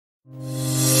Welcome,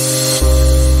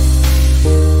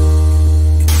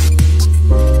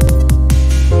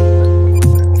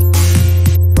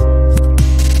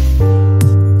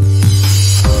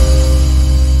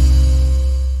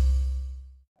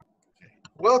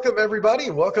 everybody.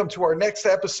 Welcome to our next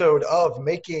episode of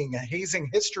Making Hazing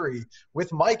History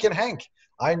with Mike and Hank.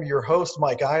 I'm your host,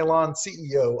 Mike Ayalon,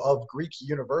 CEO of Greek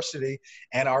University,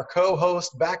 and our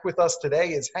co-host back with us today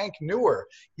is Hank Nuwer.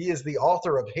 He is the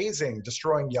author of Hazing,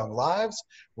 Destroying Young Lives,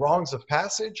 Wrongs of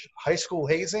Passage, High School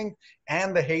Hazing,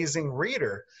 and The Hazing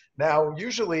Reader. Now,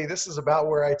 usually this is about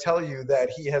where I tell you that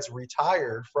he has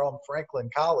retired from Franklin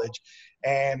College,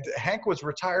 and Hank was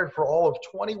retired for all of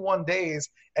 21 days,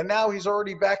 and now he's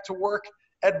already back to work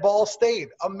at Ball State.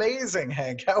 Amazing,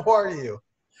 Hank. How are you?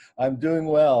 I'm doing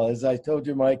well. As I told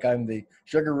you, Mike, I'm the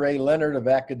Sugar Ray Leonard of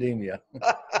academia.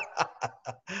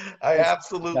 I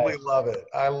absolutely love it.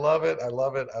 I love it. I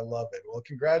love it. I love it. Well,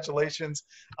 congratulations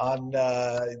on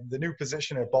the new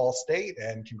position at Ball State,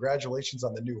 and congratulations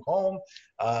on the new home.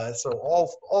 So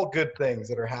all good things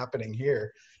that are happening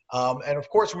here. And of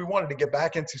course, we wanted to get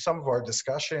back into some of our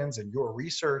discussions and your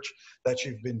research that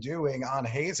you've been doing on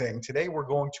hazing. Today, we're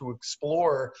going to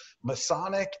explore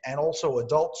Masonic and also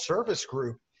adult service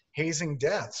group hazing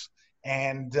deaths.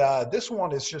 And this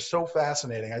one is just so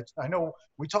fascinating. I know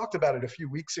we talked about it a few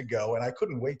weeks ago, and I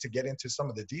couldn't wait to get into some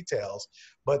of the details.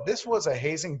 But this was a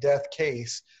hazing death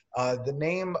case. The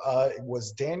name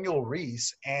was Daniel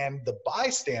Reese, and the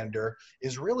bystander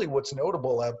is really what's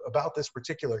notable about this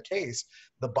particular case.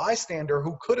 The bystander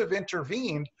who could have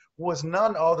intervened was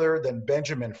none other than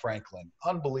Benjamin Franklin.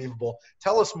 Unbelievable.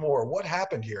 Tell us more. What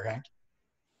happened here, Hank?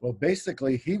 Well,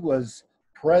 basically, he was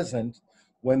present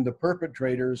when the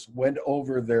perpetrators went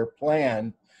over their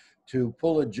plan to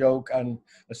pull a joke on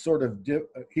a sort of,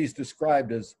 he's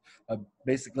described as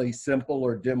basically simple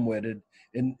or dim-witted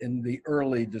in the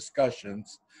early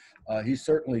discussions. He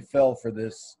certainly fell for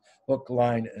this hook,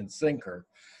 line, and sinker.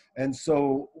 And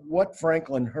so what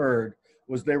Franklin heard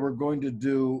was they were going to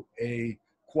do a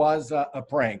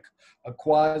prank, a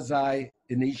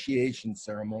quasi-initiation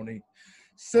ceremony,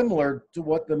 similar to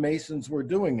what the Masons were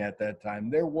doing at that time.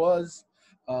 There was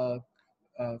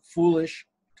foolish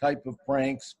type of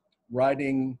pranks,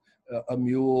 riding a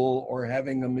mule or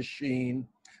having a machine.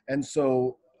 And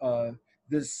so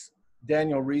this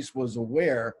Daniel Reese was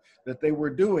aware that they were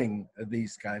doing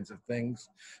these kinds of things.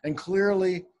 And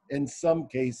clearly, in some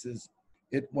cases,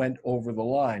 it went over the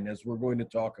line, as we're going to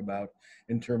talk about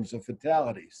in terms of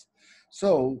fatalities.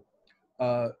 So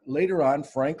later on,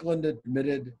 Franklin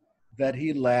admitted that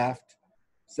he laughed,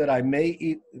 said,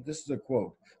 this is a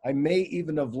quote, "I may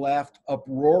even have laughed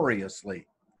uproariously,"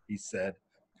 he said,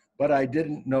 "but I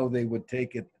didn't know they would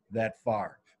take it that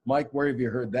far." Mike, where have you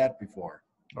heard that before?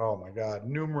 Oh my God,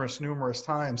 numerous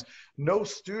times. No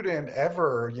student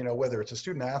ever, whether it's a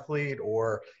student athlete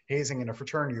or hazing in a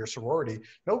fraternity or sorority,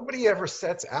 nobody ever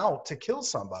sets out to kill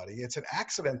somebody. It's an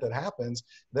accident that happens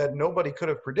that nobody could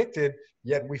have predicted,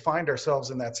 yet we find ourselves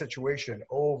in that situation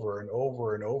over and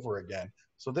over and over again.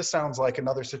 So this sounds like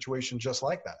another situation just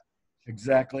like that.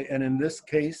 Exactly. And in this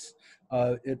case,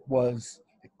 it was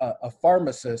a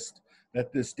pharmacist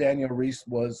that this Daniel Reese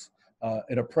was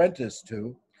an apprentice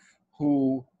to,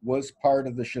 who was part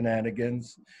of the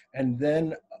shenanigans, and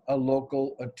then a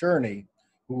local attorney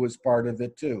who was part of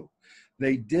it too.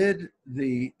 They did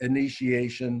the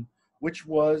initiation, which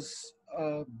was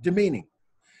demeaning.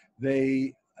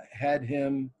 They had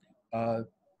him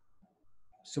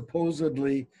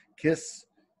supposedly kiss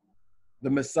the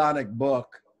Masonic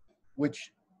book,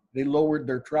 which they lowered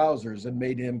their trousers and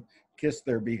made him kiss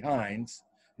their behinds.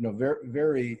 Very,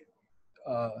 very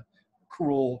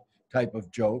cruel type of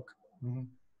joke. Mm-hmm.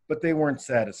 But they weren't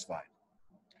satisfied.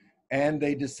 And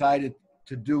they decided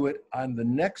to do it on the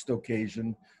next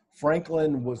occasion.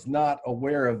 Franklin was not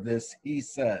aware of this, he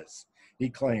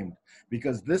claimed,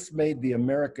 because this made the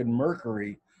American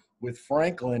Mercury with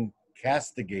Franklin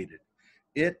castigated.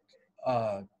 It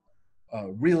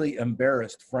really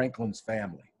embarrassed Franklin's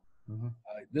family. Mm-hmm.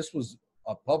 This was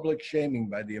a public shaming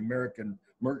by the American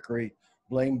Mercury,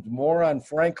 blamed more on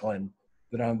Franklin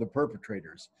than on the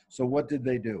perpetrators. So what did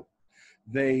they do?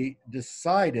 They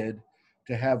decided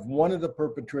to have one of the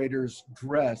perpetrators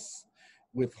dress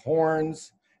with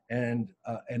horns and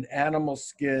an animal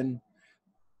skin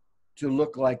to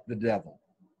look like the devil.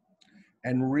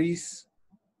 And Reese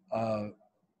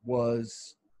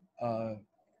was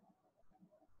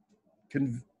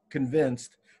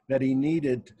convinced that he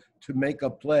needed to make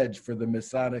a pledge for the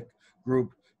Masonic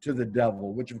group to the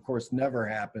devil, which of course never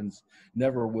happens,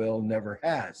 never will, never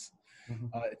has. Mm-hmm.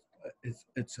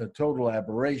 It's a total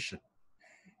aberration.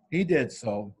 He did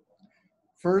so.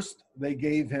 First, they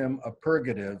gave him a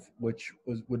purgative, which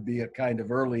would be a kind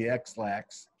of early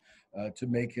X-lax to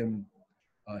make him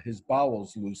his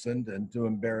bowels loosened and to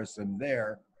embarrass him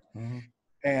there. Hmm.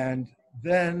 And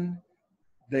then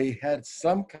they had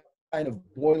some kind of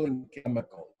boiling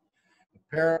chemical.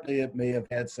 Apparently, it may have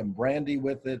had some brandy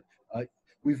with it.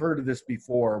 We've heard of this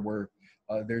before, where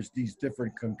there's these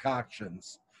different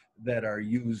concoctions that are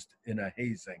used in a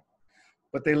hazing.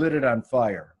 But they lit it on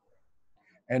fire.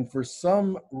 And for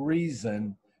some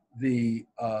reason, the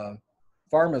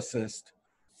pharmacist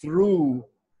threw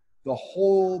the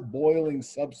whole boiling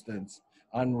substance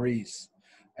on Reese,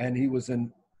 and he was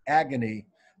in agony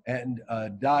and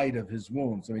died of his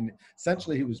wounds. I mean,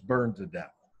 essentially, he was burned to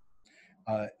death.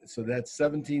 So that's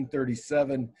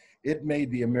 1737. It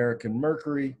made the American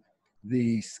Mercury.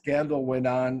 The scandal went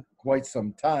on quite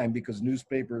some time because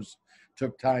newspapers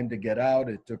took time to get out.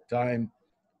 It took time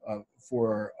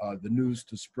for the news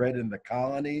to spread in the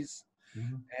colonies.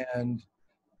 Hmm. And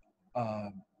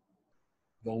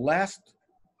the last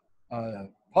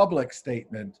public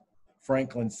statement,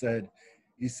 Franklin said,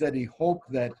 he said he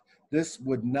hoped that this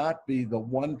would not be the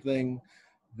one thing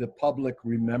the public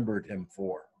remembered him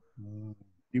for. Mm.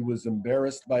 He was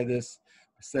embarrassed by this,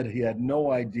 said he had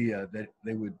no idea that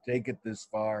they would take it this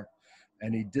far,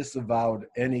 and he disavowed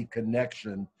any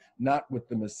connection, not with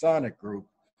the Masonic group,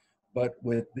 but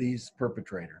with these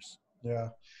perpetrators. Yeah,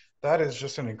 that is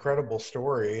just an incredible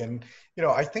story. And, you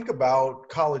know, I think about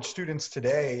college students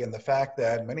today and the fact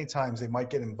that many times they might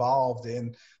get involved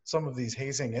in some of these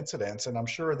hazing incidents. And I'm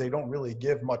sure they don't really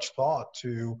give much thought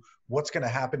to what's going to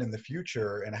happen in the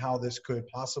future and how this could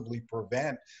possibly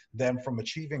prevent them from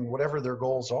achieving whatever their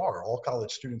goals are. All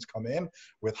college students come in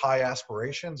with high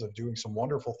aspirations of doing some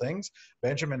wonderful things.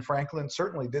 Benjamin Franklin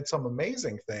certainly did some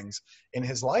amazing things in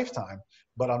his lifetime,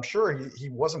 but I'm sure he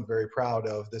wasn't very proud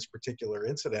of this particular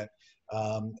incident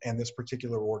and this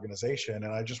particular organization.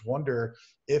 And I just wonder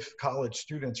if college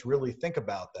students really think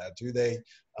about that. Do they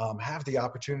have the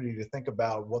opportunity to think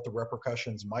about what the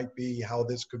repercussions might be, how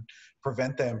this could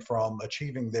prevent them from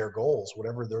achieving their goals,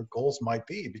 whatever their goals might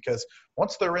be? Because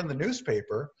once they're in the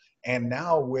newspaper, and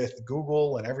now with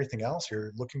Google and everything else,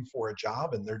 you're looking for a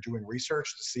job and they're doing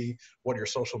research to see what your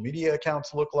social media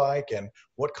accounts look like and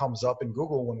what comes up in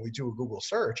Google when we do a Google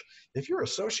search. If you're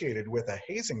associated with a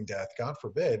hazing death, God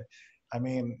forbid, I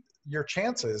mean, your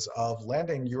chances of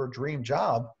landing your dream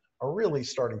job are really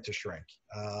starting to shrink.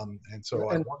 And so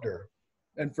I wonder.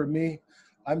 And for me,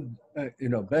 I'm,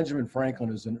 Benjamin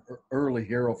Franklin is an early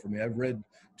hero for me. I've read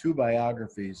 2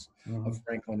 biographies of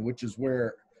Franklin, which is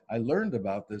where I learned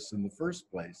about this in the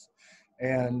first place.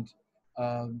 And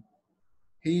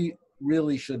he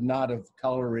really should not have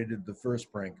tolerated the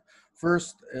first prank.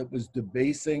 First, it was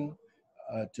debasing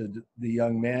to the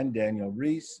young man, Daniel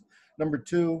Reese. Number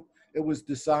 2, it was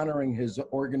dishonoring his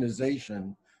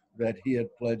organization that he had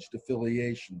pledged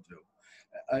affiliation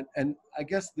to. And I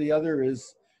guess the other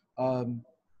is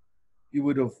you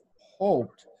would have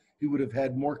hoped he would have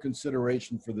had more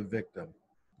consideration for the victim.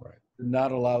 Right. To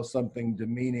not allow something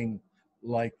demeaning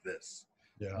like this.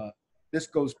 Yeah. This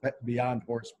goes beyond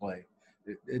horseplay.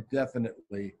 It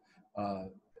definitely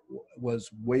was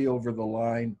way over the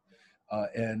line.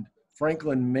 And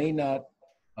Franklin may not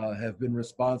have been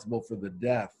responsible for the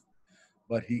death,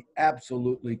 but he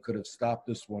absolutely could have stopped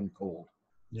this one cold.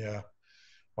 Yeah.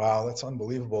 Wow, that's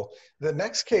unbelievable. The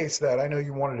next case that I know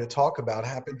you wanted to talk about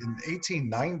happened in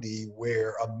 1890,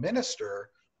 where a minister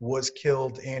was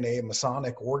killed in a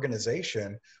Masonic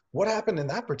organization. What happened in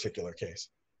that particular case?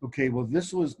 Okay, well,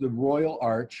 this was the Royal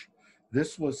Arch.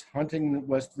 This was Huntington,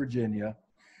 West Virginia.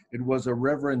 It was a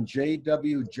Reverend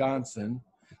J.W. Johnson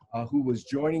who was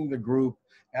joining the group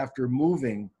after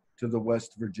moving to the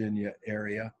West Virginia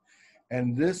area.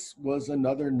 And this was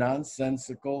another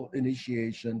nonsensical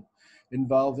initiation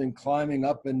involving climbing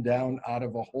up and down out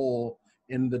of a hole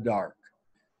in the dark.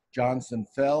 Johnson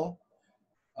fell,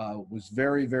 was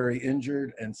very, very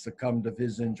injured, and succumbed of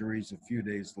his injuries a few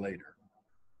days later.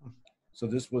 So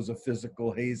this was a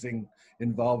physical hazing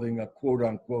involving a quote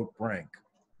unquote prank.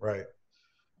 Right.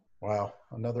 Wow.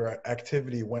 Another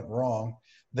activity went wrong.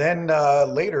 Then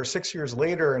later, 6 years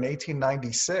later in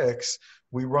 1896,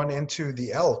 we run into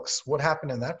the Elks. What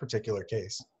happened in that particular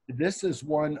case? This is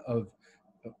one of,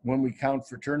 when we count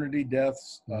fraternity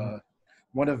deaths,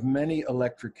 one of many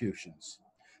electrocutions.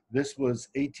 This was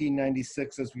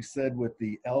 1896, as we said, with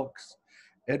the Elks.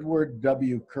 Edward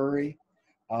W. Curry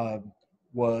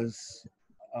was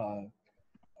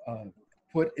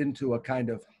put into a kind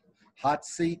of hot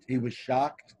seat. He was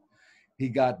shocked. He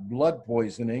got blood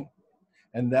poisoning,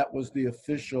 and that was the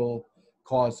official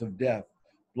cause of death.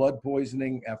 Blood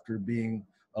poisoning after being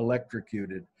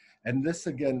electrocuted. And this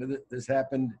again, this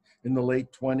happened in the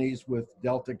late 20s with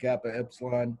Delta Kappa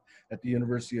Epsilon at the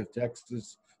University of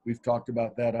Texas. We've talked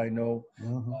about that, I know.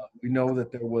 Mhm. We know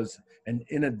that there was an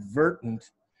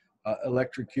inadvertent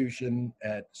electrocution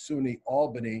at SUNY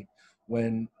Albany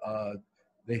when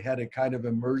they had a kind of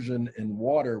immersion in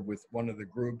water with one of the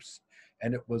groups,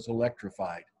 and it was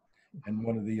electrified, and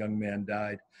one of the young men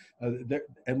died.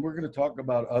 And we're going to talk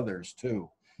about others too.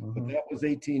 But Mhm. that was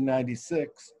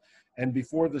 1896, and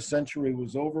before the century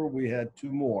was over, we had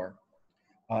two more.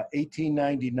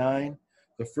 1899,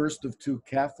 the first of two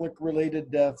Catholic-related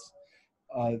deaths.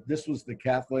 This was the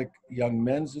Catholic Young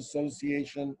Men's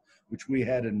Association, which we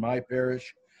had in my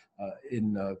parish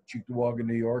in Cheektowaga,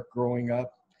 New York, growing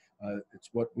up.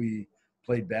 It's what we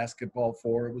played basketball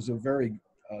for. It was a very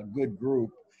good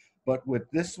group. But with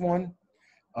this one,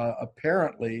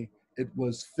 apparently it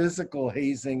was physical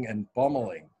hazing and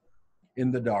pummeling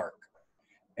in the dark.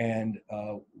 And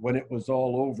when it was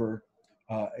all over,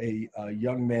 a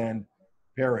young man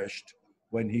perished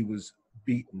when he was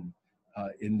beaten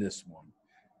in this one.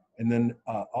 And then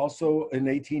also in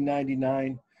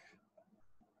 1899,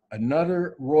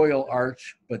 another royal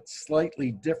arch, but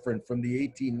slightly different from the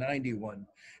 1891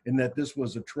 in that this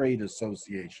was a trade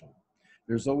association.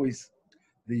 There's always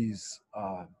these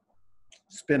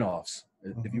spin-offs,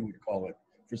 if you would call it,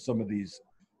 for some of these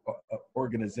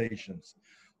organizations.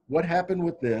 What happened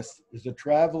with this is a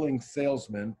traveling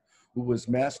salesman who was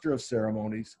master of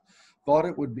ceremonies thought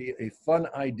it would be a fun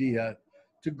idea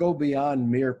to go beyond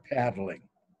mere paddling,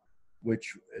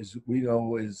 which, as we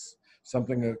know, is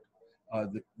something that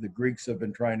the Greeks have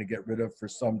been trying to get rid of for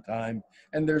some time.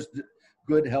 And there's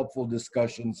good, helpful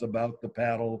discussions about the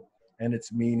paddle and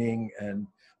its meaning and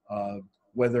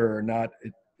whether or not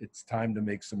it's time to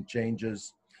make some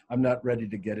changes. I'm not ready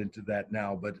to get into that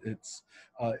now, but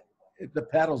the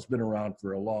paddle's been around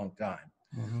for a long time.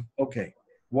 Mhm. Okay,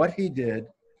 what he did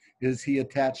is he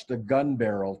attached a gun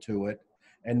barrel to it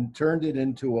and turned it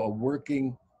into a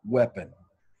working weapon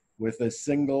with a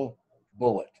single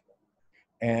bullet.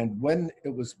 And when it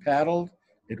was paddled,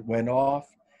 it went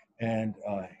off, and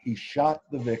he shot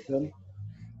the victim,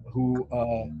 who,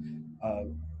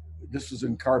 this was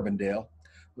in Carbondale,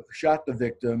 shot the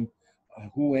victim,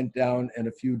 who went down, and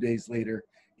a few days later,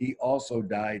 he also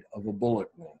died of a bullet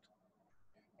wound.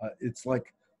 It's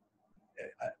like,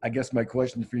 I guess my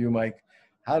question for you, Mike,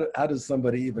 how does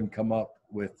somebody even come up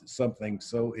with something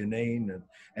so inane,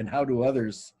 and how do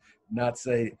others not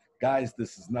say, guys,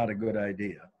 this is not a good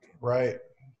idea? Right.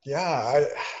 Yeah.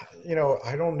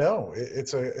 I don't know.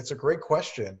 It's a great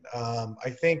question. I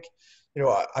think,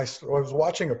 I was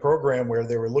watching a program where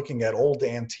they were looking at old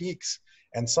antiques,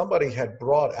 and somebody had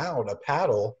brought out a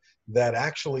paddle that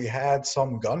actually had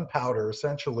some gunpowder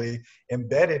essentially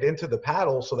embedded into the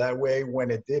paddle, so that way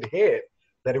when it did hit,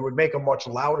 that it would make a much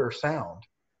louder sound.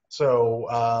 So,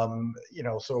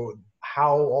 so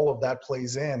how all of that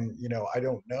plays in, I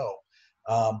don't know.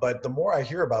 But the more I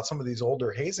hear about some of these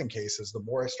older hazing cases, the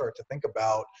more I start to think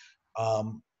about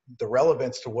um, the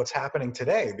relevance to what's happening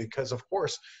today. Because, of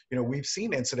course, we've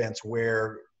seen incidents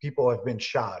where people have been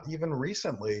shot, even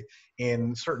recently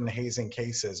in certain hazing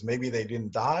cases. Maybe they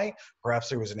didn't die, perhaps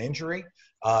there was an injury.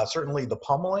 Certainly the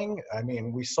pummeling. I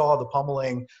mean, we saw the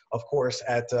pummeling, of course,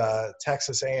 at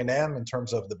Texas A&M in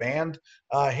terms of the band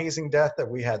hazing death that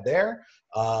we had there.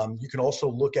 You can also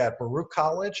look at Baruch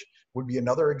College, would be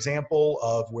another example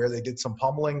of where they did some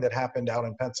pummeling that happened out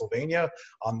in Pennsylvania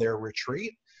on their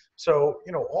retreat. So,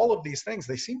 all of these things,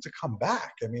 they seem to come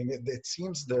back. I mean, it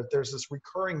seems that there's this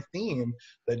recurring theme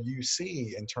that you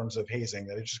see in terms of hazing,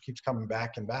 that it just keeps coming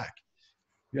back and back.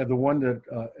 Yeah, the one that,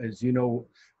 as you know,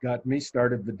 got me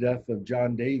started, the death of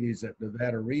John Davies at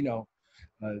Nevada Reno.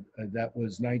 That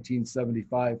was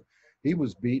 1975. He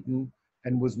was beaten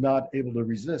and was not able to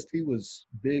resist. He was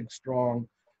big, strong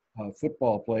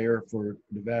football player for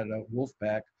Nevada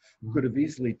Wolfpack, who could have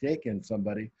easily taken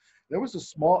somebody. There was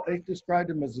they described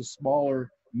him as a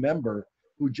smaller member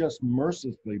who just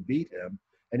mercilessly beat him,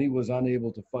 and he was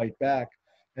unable to fight back.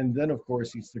 And then, of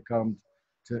course, he succumbed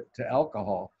to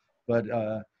alcohol. But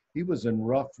he was in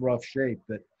rough shape,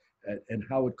 and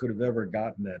how it could have ever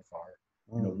gotten that far,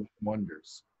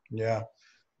 wonders. Yeah.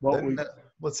 Well, Then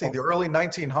let's see, the early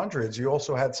 1900s, you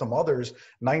also had some others.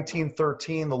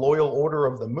 1913, the Loyal Order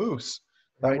of the Moose.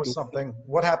 That right, was something.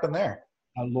 What happened there?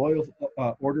 a Loyal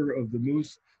Order of the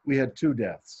Moose, we had two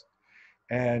deaths,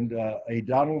 and a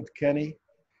Donald Kenny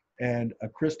and a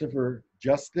Christopher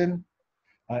Justin.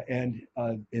 And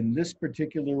in this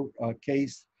particular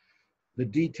case, the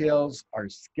details are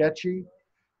sketchy.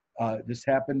 This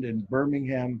happened in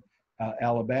Birmingham,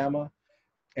 Alabama.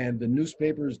 and the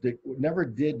newspapers never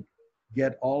did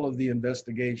get all of the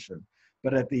investigation.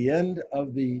 But at the end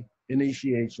of the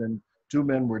initiation, 2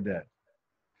 men were dead.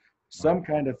 Some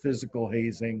kind of physical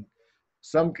hazing,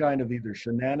 some kind of either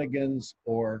shenanigans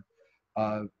or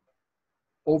uh,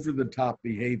 over the top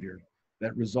behavior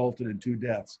that resulted in 2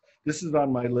 deaths. This is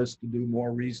on my list to do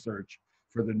more research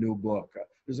for the new book.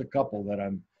 There's a couple that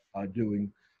I'm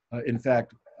doing. In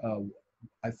fact,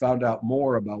 I found out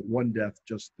more about one death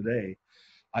just today.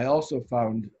 I also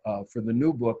found for the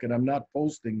new book, and I'm not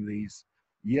posting these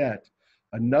yet,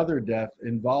 another death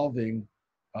involving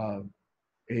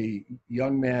a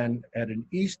young man at an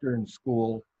Eastern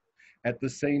school. At the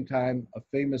same time, a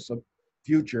famous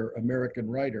future American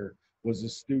writer was a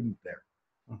student there.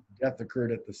 Death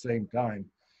occurred at the same time.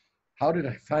 How did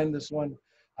I find this one?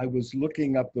 I was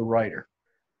looking up the writer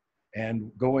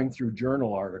and going through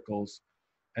journal articles,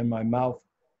 and my mouth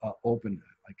opened.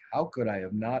 Like, how could I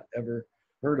have not ever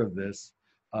heard of this?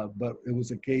 But it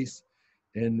was a case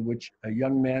in which a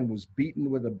young man was beaten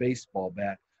with a baseball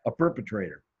bat, a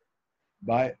perpetrator,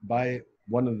 by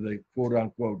one of the quote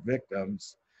unquote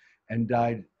victims, and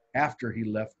died after he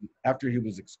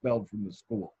was expelled from the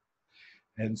school.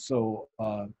 And so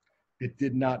it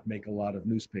did not make a lot of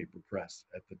newspaper press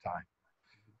at the time.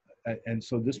 And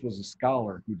so this was a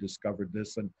scholar who discovered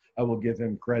this, and I will give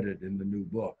him credit in the new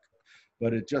book.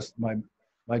 But it just,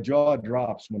 my jaw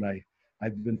drops when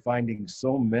I've been finding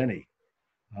so many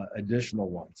additional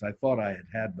ones. I thought I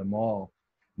had them all.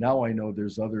 Now I know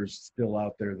there's others still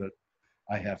out there that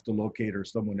I have to locate or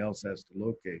someone else has to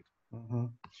locate. Mm-hmm.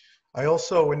 I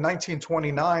also, in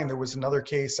 1929, there was another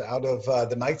case out of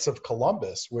the Knights of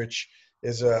Columbus, which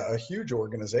is a huge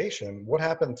organization. What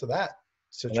happened to that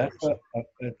situation?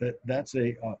 That's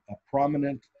a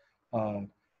prominent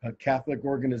a Catholic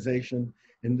organization.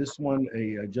 In this one,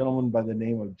 a gentleman by the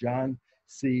name of John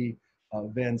C.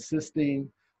 Van Sistine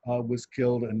was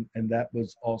killed, and that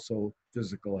was also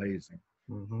physical hazing.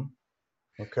 Mm-hmm.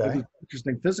 Okay. It was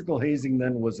interesting. Physical hazing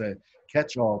then was a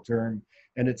catch-all term,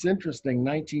 and it's interesting.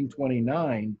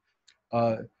 1929,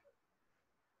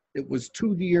 it was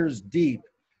 2 years deep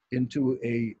into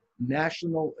a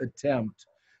national attempt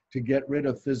to get rid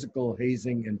of physical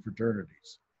hazing in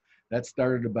fraternities. That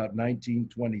started about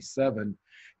 1927,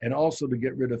 and also to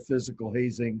get rid of physical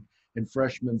hazing in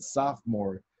freshman,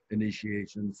 sophomore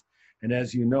initiations. And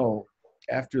as you know,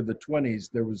 after the 20s,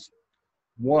 there was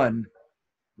one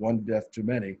death too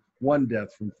many, one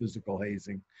death from physical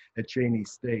hazing at Cheney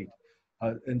State.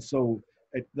 And so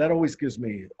that always gives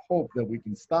me hope that we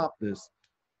can stop this,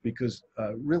 because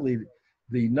really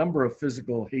the number of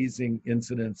physical hazing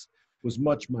incidents was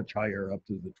much, much higher up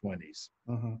to the 20s.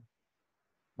 Mm-hmm.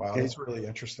 Wow, that's really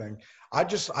interesting. I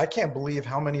can't believe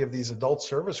how many of these adult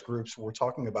service groups were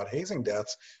talking about hazing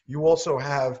deaths. You also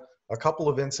have a couple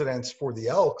of incidents for the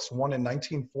Elks, one in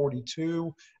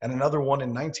 1942 and another one in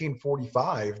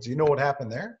 1945. Do you know what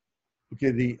happened there?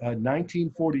 Okay, the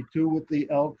 1942 with the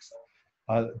Elks,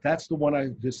 that's the one I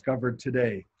discovered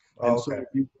today. And so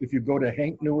if you go to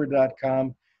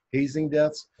hanknuwer.com, hazing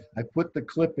deaths, I put the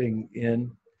clipping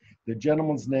in. The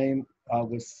gentleman's name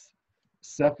was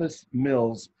Cephas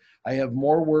Mills. I have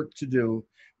more work to do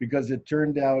because it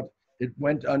turned out it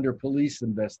went under police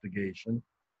investigation.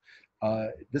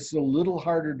 This is a little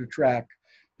harder to track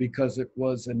because it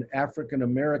was an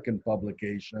African-American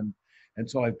publication. And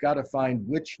so I've got to find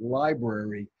which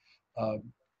library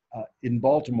in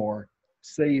Baltimore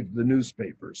saved the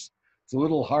newspapers. It's a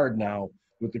little hard now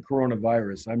with the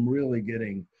coronavirus. I'm really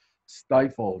getting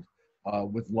stifled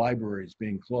with libraries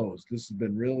being closed. This has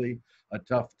been really a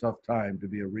tough time to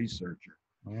be a researcher.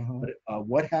 Mm-hmm. But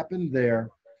what happened there,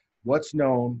 what's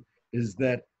known is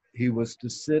that he was to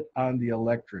sit on the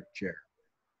electric chair,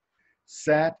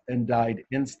 sat and died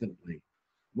instantly.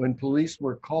 When police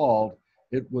were called,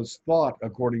 it was thought,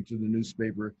 according to the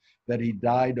newspaper, that he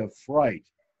died of fright.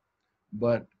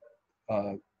 But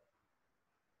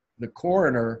the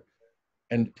coroner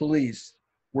and police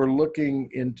were looking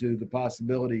into the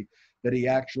possibility that he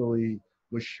actually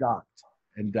was shocked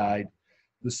and died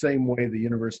the same way the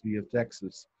University of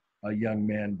Texas, a young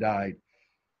man, died.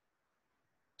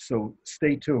 So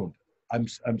stay tuned.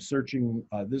 I'm searching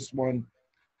this one.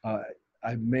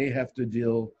 I may have to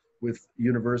deal with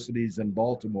universities in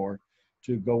Baltimore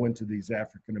to go into these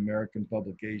African-American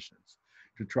publications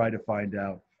to try to find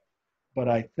out. But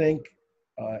I think,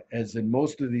 as in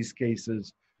most of these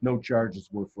cases, no charges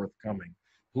were forthcoming.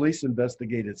 Police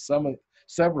investigated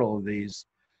several of these.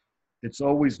 It's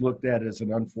always looked at as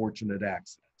an unfortunate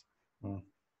accident.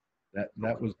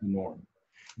 That was the norm.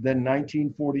 Then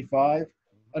 1945,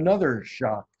 another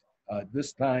shock.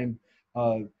 This time,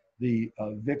 the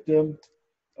victim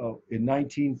in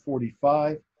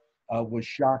 1945 was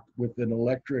shocked with an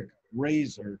electric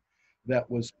razor that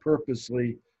was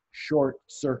purposely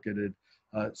short-circuited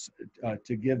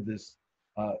to give this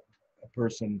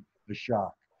person a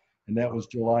shock. And that was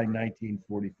July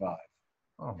 1945.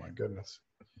 Oh my goodness.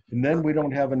 And then we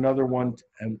don't have another one,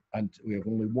 and we have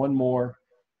only one more,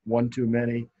 one too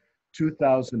many.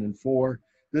 2004.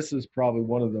 This is probably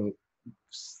one of the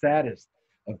saddest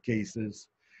of cases.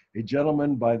 A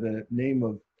gentleman by the name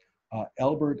of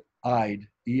Albert Eid,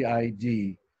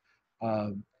 E-I-D,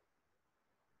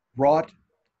 brought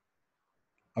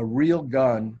a real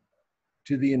gun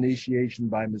to the initiation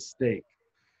by mistake.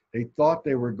 They thought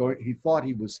they were going. He thought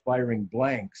he was firing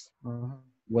blanks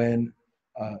when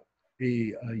a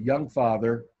young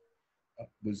father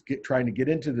was trying to get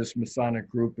into this Masonic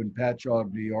group in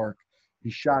Patchogue, New York. He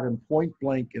shot him point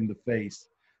blank in the face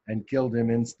and killed him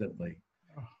instantly.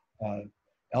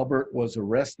 Albert was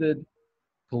arrested.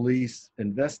 Police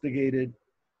investigated,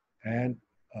 and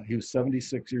he was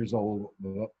 76 years old,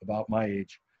 about my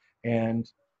age,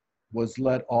 and was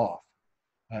let off.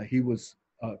 He was,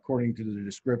 according to the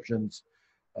descriptions,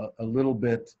 a little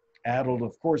bit addled.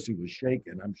 Of course, he was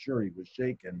shaken. I'm sure he was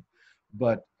shaken.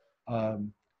 But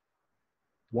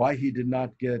why he did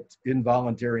not get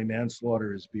involuntary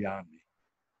manslaughter is beyond me.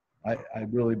 I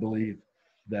really believe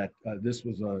that this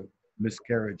was a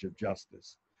miscarriage of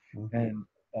justice. And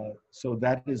so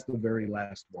that is the very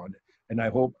last one. And I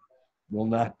hope we'll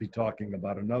not be talking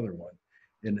about another one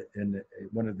in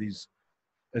one of these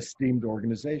esteemed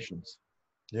organizations.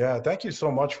 Yeah, thank you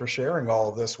so much for sharing all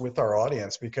of this with our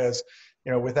audience, because,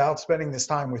 you know, without spending this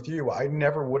time with you, I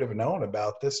never would have known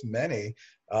about this many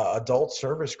adult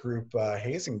service group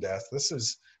hazing deaths. This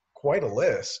is quite a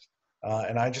list.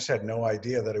 And I just had no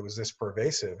idea that it was this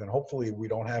pervasive. And hopefully we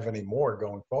don't have any more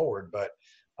going forward. But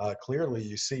clearly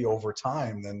you see over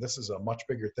time, then this is a much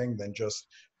bigger thing than just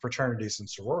fraternities and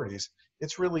sororities.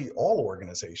 It's really all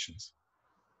organizations.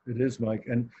 It is, Mike.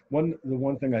 And the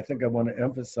one thing I think I want to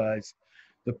emphasize,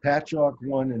 the Patchogue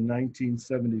one in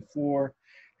 1974,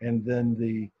 and then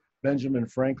the Benjamin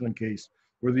Franklin case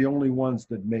were the only ones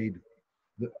that made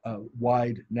the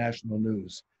wide national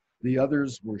news. The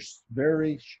others were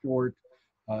very short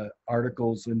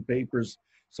articles in papers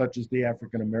such as the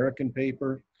African American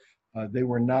paper. They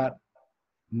were not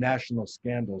national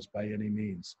scandals by any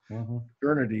means.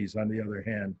 Fraternities, on the other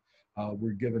hand,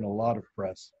 were given a lot of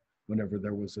press whenever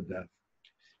there was a death.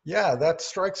 Yeah, that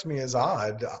strikes me as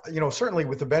odd. You know, certainly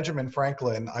with the Benjamin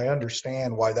Franklin, I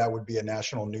understand why that would be a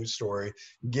national news story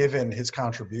given his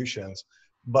contributions.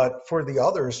 But for the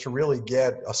others to really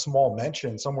get a small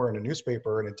mention somewhere in a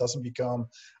newspaper and it doesn't become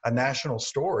a national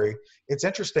story, it's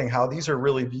interesting how these are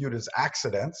really viewed as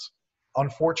accidents,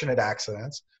 unfortunate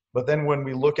accidents. But then when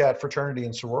we look at fraternity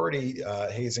and sorority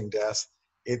hazing deaths,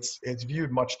 it's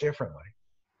viewed much differently.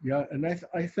 Yeah, and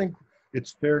I think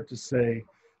it's fair to say,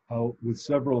 with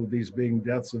several of these being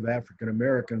deaths of African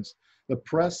Americans, the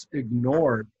press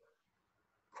ignored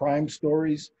crime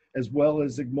stories as well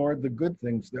as ignored the good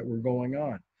things that were going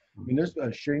on. I mean, there's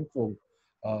a shameful,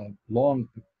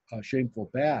 shameful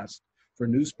past for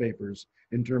newspapers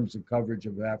in terms of coverage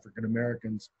of African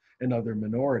Americans and other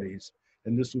minorities.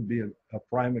 And this would be a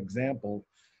prime example.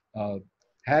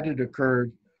 Had it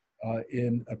occurred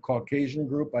in a Caucasian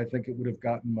group, I think it would have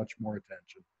gotten much more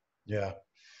attention. Yeah.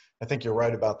 I think you're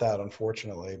right about that,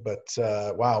 unfortunately. But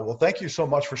wow, well, thank you so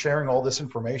much for sharing all this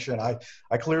information.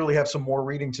 I clearly have some more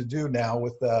reading to do now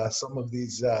with some of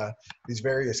these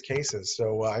various cases.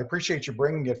 So I appreciate you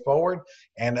bringing it forward.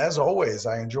 And as always,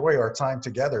 I enjoy our time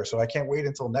together. So I can't wait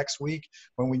until next week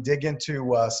when we dig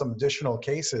into some additional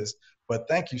cases. But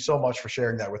thank you so much for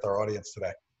sharing that with our audience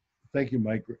today. Thank you,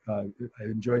 Mike. I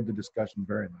enjoyed the discussion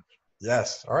very much.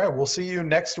 Yes. All right. We'll see you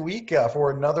next week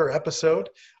for another episode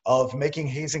of Making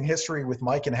Hazing History with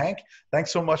Mike and Hank.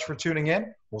 Thanks so much for tuning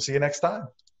in. We'll see you next time.